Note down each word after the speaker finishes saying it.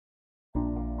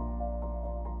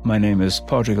My name is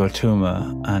Padraig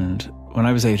O'Tuma, and when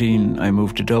I was 18, I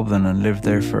moved to Dublin and lived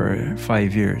there for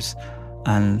 5 years.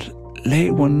 And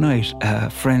late one night,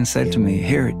 a friend said to me,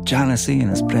 "Here, Janice Ian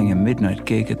is playing a midnight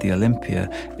gig at the Olympia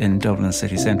in Dublin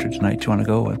city centre tonight. Do you want to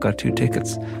go? I've got 2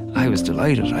 tickets." I was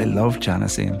delighted. I love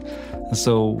Janice Ian. And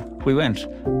so we went.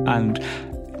 And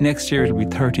next year it'll be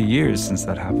 30 years since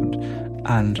that happened.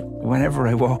 And whenever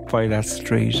I walk by that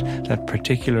street, that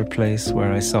particular place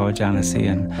where I saw Janice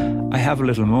Ian, I have a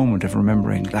little moment of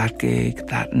remembering that gig,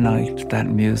 that night, that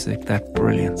music, that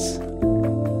brilliance.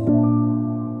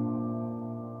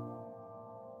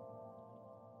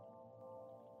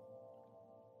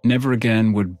 Never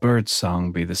Again Would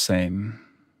Birdsong Be the Same,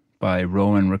 by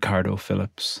Rowan Ricardo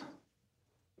Phillips.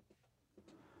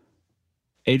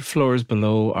 8 floors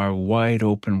below our wide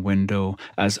open window,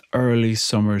 as early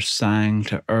summer sang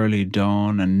to early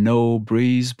dawn and no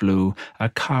breeze blew, a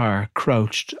car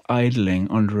crouched idling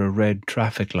under a red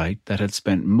traffic light that had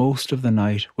spent most of the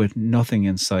night with nothing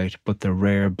in sight but the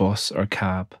rare bus or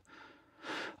cab.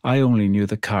 I only knew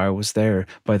the car was there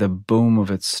by the boom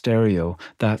of its stereo,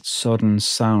 that sudden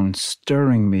sound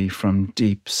stirring me from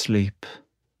deep sleep.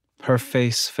 Her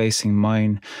face facing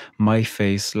mine, my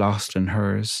face lost in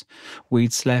hers.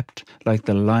 We'd slept like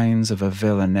the lines of a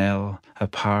villanelle,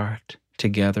 apart,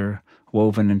 together,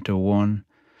 woven into one.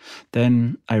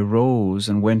 Then I rose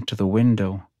and went to the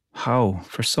window. How,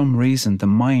 for some reason, the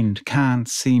mind can't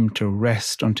seem to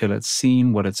rest until it's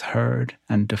seen what it's heard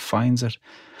and defines it.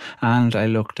 And I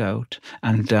looked out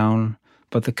and down,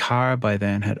 but the car by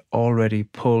then had already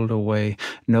pulled away,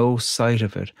 no sight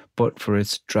of it but for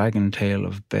its dragon tail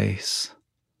of bass.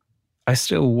 I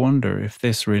still wonder if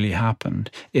this really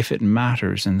happened, if it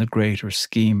matters in the greater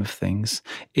scheme of things.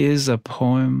 Is a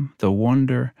poem the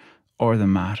wonder or the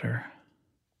matter?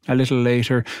 A little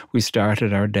later, we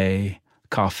started our day.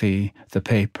 Coffee, the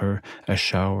paper, a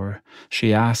shower.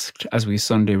 She asked, as we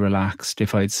Sunday relaxed,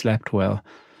 if I'd slept well.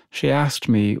 She asked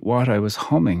me what I was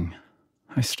humming.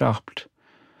 I stopped.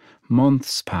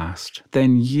 Months passed,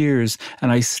 then years,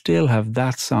 and I still have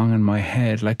that song in my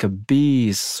head, like a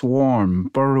bee's swarm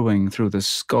burrowing through the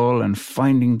skull and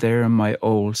finding there my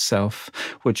old self,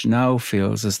 which now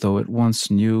feels as though it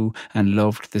once knew and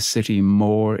loved the city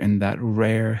more in that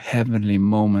rare heavenly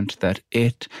moment that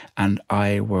it and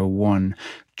I were one,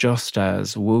 just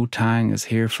as Wu-Tang is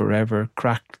here forever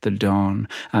cracked the dawn,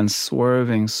 and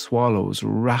swerving swallows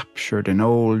raptured in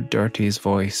old Dirty's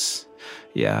voice.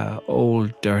 Yeah,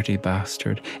 old dirty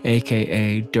bastard,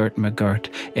 a.k.a. Dirt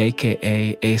McGirt,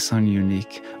 a.k.a. Ason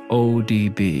Unique,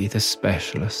 ODB, the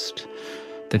specialist,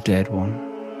 the dead one.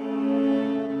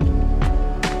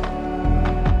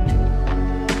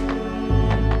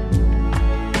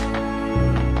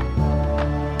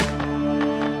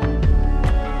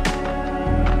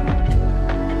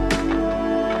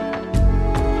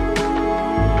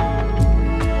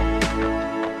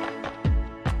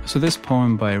 So this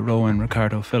poem by Rowan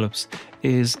Ricardo Phillips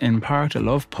is in part a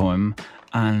love poem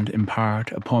and in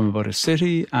part a poem about a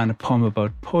city and a poem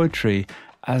about poetry,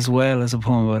 as well as a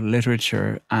poem about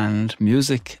literature and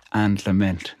music and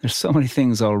lament. There's so many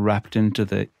things all wrapped into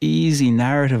the easy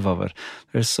narrative of it.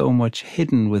 There's so much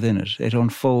hidden within it. It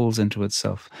unfolds into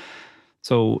itself.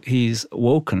 So he's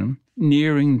woken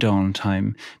nearing dawn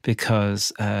time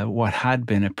because what had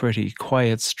been a pretty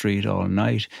quiet street all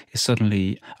night is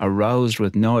suddenly aroused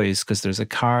with noise because there's a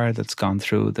car that's gone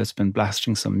through that's been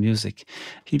blasting some music.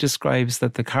 He describes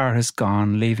that the car has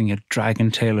gone, leaving a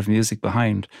dragon tail of music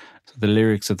behind. So the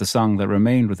lyrics of the song that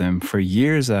remained with him for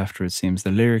years after, it seems,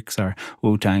 the lyrics are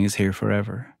Wu-Tang is here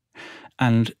forever.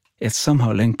 And it's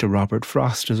somehow linked to Robert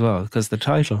Frost as well, because the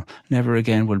title, Never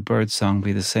Again Will Birdsong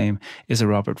Be the Same, is a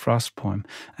Robert Frost poem.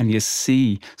 And you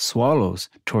see swallows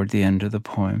toward the end of the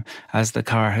poem. As the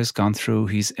car has gone through,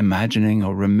 he's imagining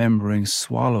or remembering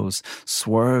swallows,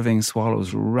 swerving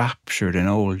swallows raptured in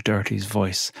old Dirty's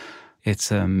voice. It's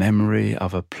a memory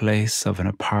of a place, of an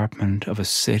apartment, of a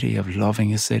city, of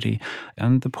loving a city.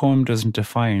 And the poem doesn't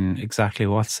define exactly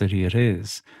what city it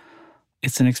is.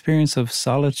 It's an experience of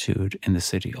solitude in the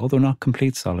city, although not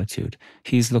complete solitude.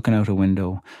 He's looking out a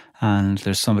window and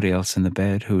there's somebody else in the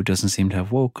bed who doesn't seem to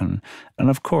have woken.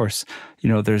 And of course,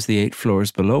 there's the 8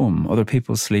 floors below him, other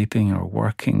people sleeping or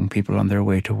working, people on their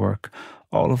way to work.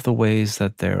 All of the ways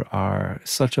that there are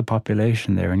such a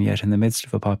population there, and yet in the midst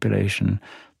of a population,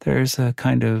 there's a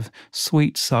kind of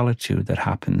sweet solitude that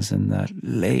happens in that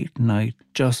late night,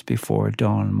 just before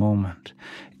dawn moment.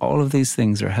 All of these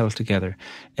things are held together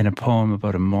in a poem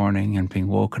about a morning and being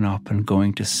woken up and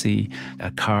going to see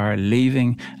a car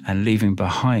leaving and leaving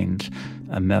behind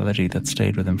a melody that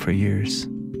stayed with him for years.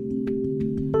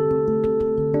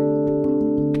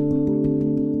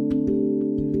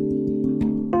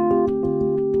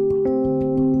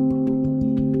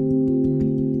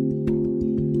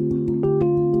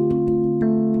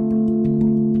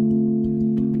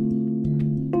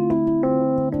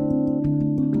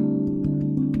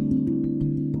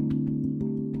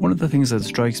 One of the things that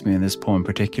strikes me in this poem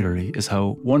particularly is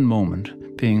how one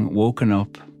moment, being woken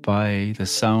up by the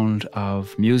sound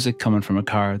of music coming from a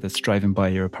car that's driving by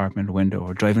your apartment window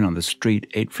or driving on the street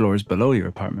 8 floors below your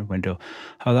apartment window,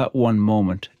 how that one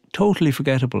moment, totally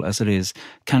forgettable as it is,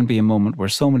 can be a moment where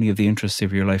so many of the interests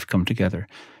of your life come together.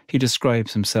 He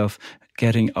describes himself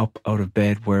getting up out of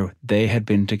bed where they had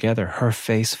been together, her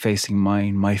face facing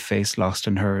mine, my face lost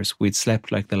in hers. We'd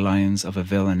slept like the lines of a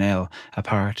villanelle,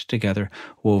 apart, together,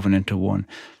 woven into one.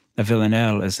 A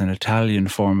villanelle is an Italian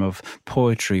form of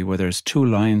poetry where there's 2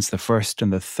 lines, the first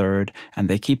and the third, and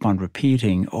they keep on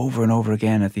repeating over and over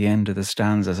again at the end of the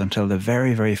stanzas until the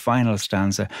very, very final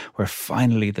stanza where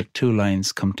finally the 2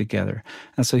 lines come together.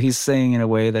 And so he's saying in a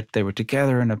way that they were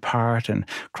together and apart and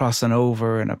crossing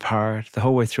over and apart the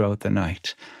whole way throughout the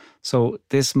night. So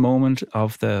this moment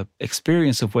of the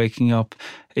experience of waking up,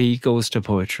 he goes to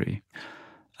poetry.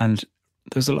 And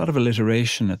there's a lot of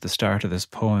alliteration at the start of this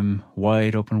poem.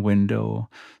 Wide open window,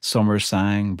 summer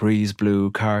sang, breeze blew,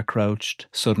 car crouched,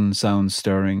 sudden sound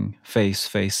stirring, face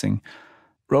facing.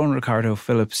 Rowan Ricardo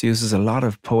Phillips uses a lot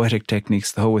of poetic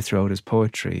techniques the whole way throughout his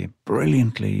poetry,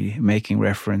 brilliantly making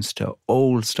reference to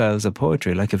old styles of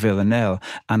poetry like a villanelle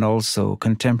and also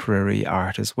contemporary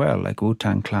art as well, like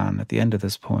Wu-Tang Clan at the end of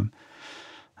this poem.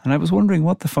 And I was wondering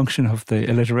what the function of the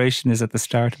alliteration is at the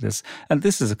start of this. And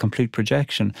this is a complete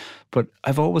projection, but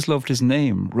I've always loved his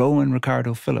name, Rowan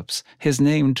Ricardo Phillips. His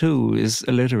name too is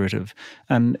alliterative.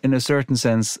 And in a certain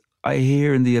sense, I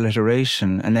hear in the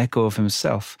alliteration an echo of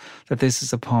himself, that this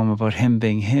is a poem about him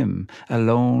being him,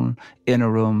 alone, in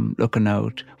a room, looking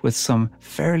out, with some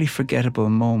fairly forgettable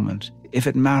moment. If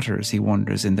it matters, he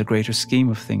wonders, in the greater scheme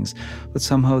of things, but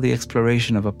somehow the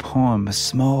exploration of a poem, a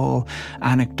small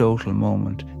anecdotal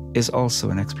moment, is also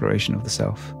an exploration of the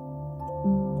self.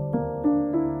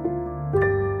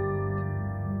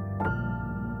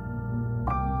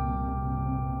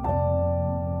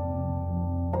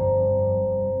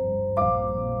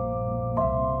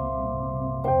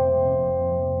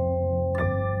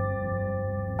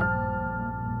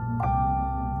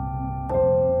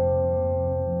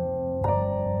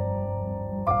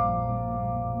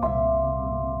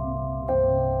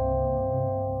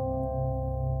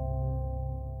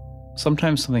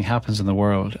 Sometimes something happens in the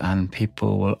world and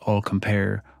people will all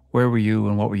compare, where were you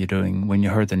and what were you doing when you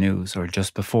heard the news or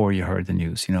just before you heard the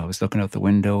news? You know, I was looking out the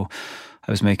window,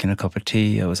 I was making a cup of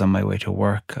tea, I was on my way to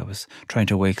work, I was trying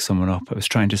to wake someone up, I was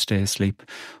trying to stay asleep,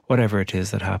 whatever it is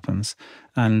that happens.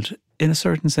 And in a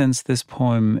certain sense, this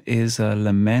poem is a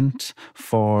lament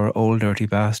for Old Dirty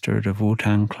Bastard of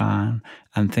Wu-Tang Clan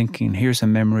and thinking, here's a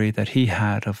memory that he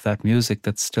had of that music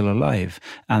that's still alive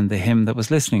and the him that was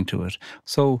listening to it.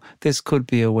 So this could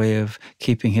be a way of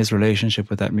keeping his relationship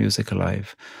with that music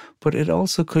alive. But it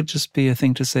also could just be a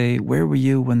thing to say, where were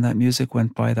you when that music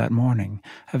went by that morning?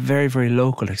 A very, very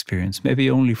local experience, maybe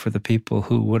only for the people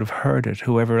who would have heard it,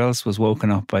 whoever else was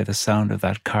woken up by the sound of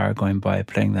that car going by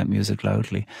playing that music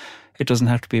loudly. It doesn't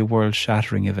have to be a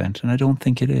world-shattering event, and I don't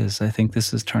think it is. I think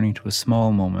this is turning to a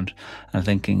small moment and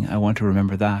thinking, I want to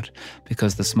remember that,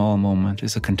 because the small moment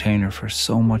is a container for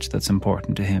so much that's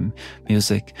important to him,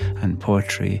 music and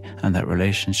poetry and that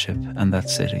relationship and that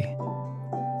city.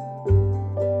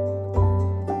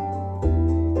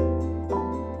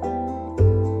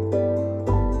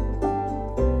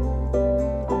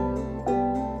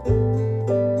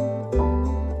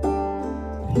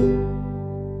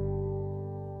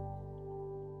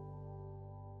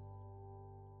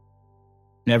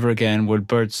 Never Again Would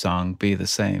Birdsong Be the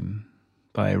Same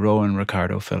by Rowan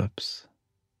Ricardo Phillips.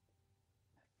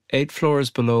 8 floors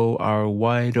below our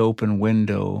wide open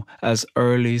window, as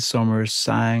early summer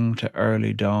sang to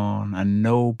early dawn and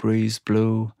no breeze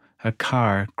blew, a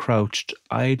car crouched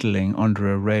idling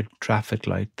under a red traffic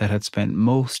light that had spent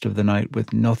most of the night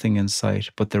with nothing in sight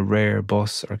but the rare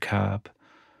bus or cab.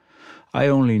 I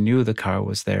only knew the car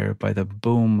was there by the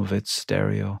boom of its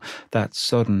stereo, that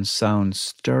sudden sound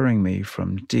stirring me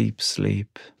from deep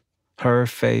sleep. Her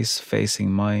face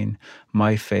facing mine,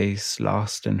 my face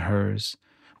lost in hers.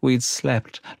 We'd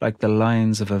slept like the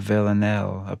lines of a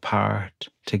villanelle, apart,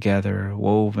 together,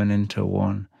 woven into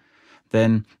one.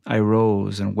 Then I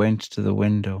rose and went to the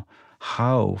window.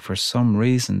 How, for some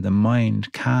reason, the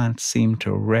mind can't seem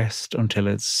to rest until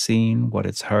it's seen what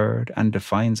it's heard and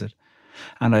defines it.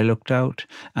 And I looked out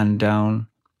and down,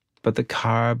 but the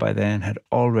car by then had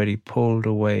already pulled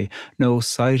away, no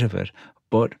sight of it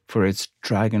but for its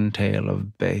dragon tail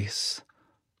of bass.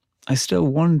 I still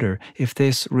wonder if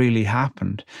this really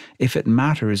happened, if it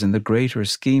matters in the greater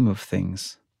scheme of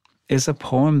things. Is a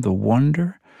poem the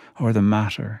wonder or the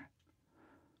matter?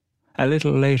 A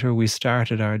little later we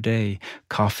started our day.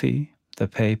 Coffee, the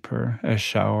paper, a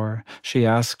shower. She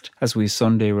asked, as we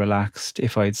Sunday relaxed,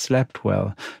 if I'd slept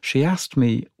well. She asked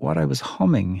me what I was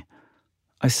humming.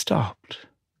 I stopped.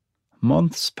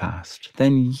 Months passed,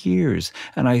 then years,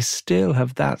 and I still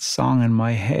have that song in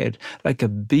my head, like a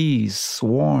bee's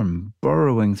swarm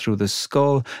burrowing through the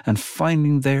skull and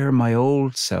finding there my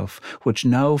old self, which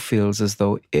now feels as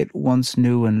though it once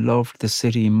knew and loved the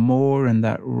city more in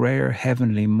that rare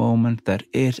heavenly moment that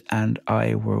it and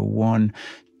I were one.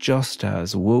 Just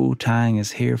as Wu-Tang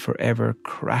is here forever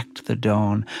cracked the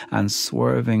dawn and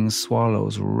swerving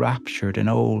swallows raptured in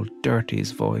old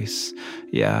Dirty's voice.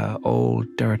 Yeah, old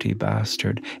dirty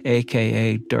bastard,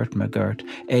 a.k.a. Dirt McGirt,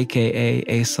 a.k.a.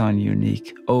 Ason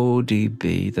Unique,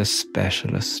 ODB, the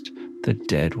specialist, the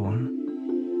dead one.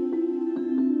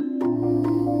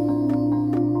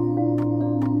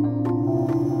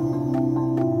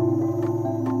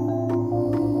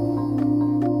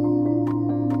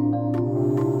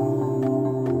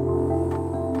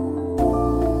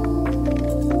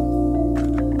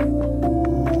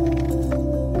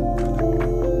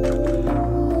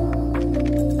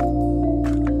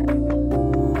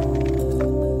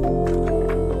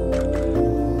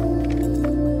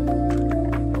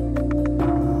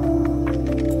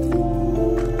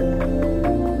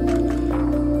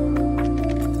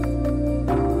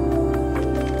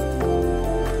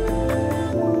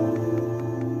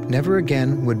 Never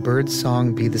Again Would Bird's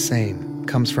Song Be the Same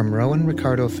comes from Rowan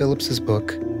Ricardo Phillips'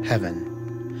 book,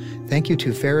 Heaven. Thank you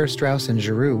to Ferrer, Strauss, and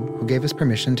Giroux, who gave us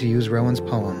permission to use Rowan's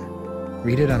poem.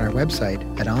 Read it on our website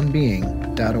at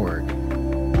onbeing.org.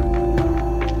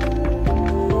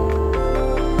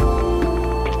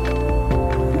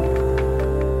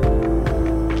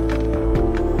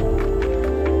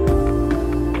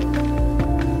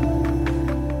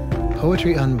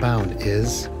 Poetry Unbound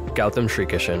is Gautam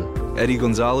Srikishan, Eddie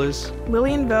Gonzalez,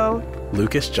 Lillian Vo,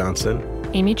 Lucas Johnson,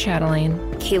 Amy Chatelaine,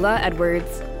 Kayla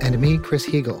Edwards, and me, Chris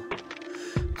Hegel.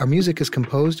 Our music is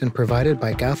composed and provided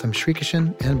by Gautam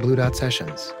Srikishan and Blue Dot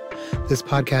Sessions. This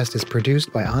podcast is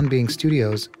produced by On Being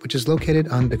Studios, which is located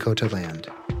on Dakota land.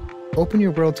 Open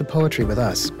your world to poetry with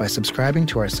us by subscribing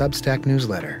to our Substack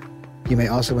newsletter. You may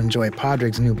also enjoy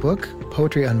Podrig's new book,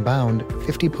 Poetry Unbound,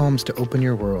 50 Poems to Open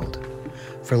Your World.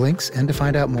 For links and to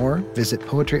find out more, visit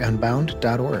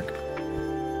poetryunbound.org.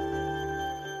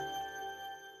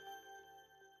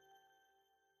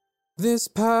 This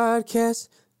podcast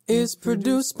is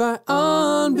produced by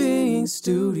On Being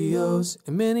Studios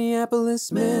in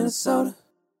Minneapolis, Minnesota.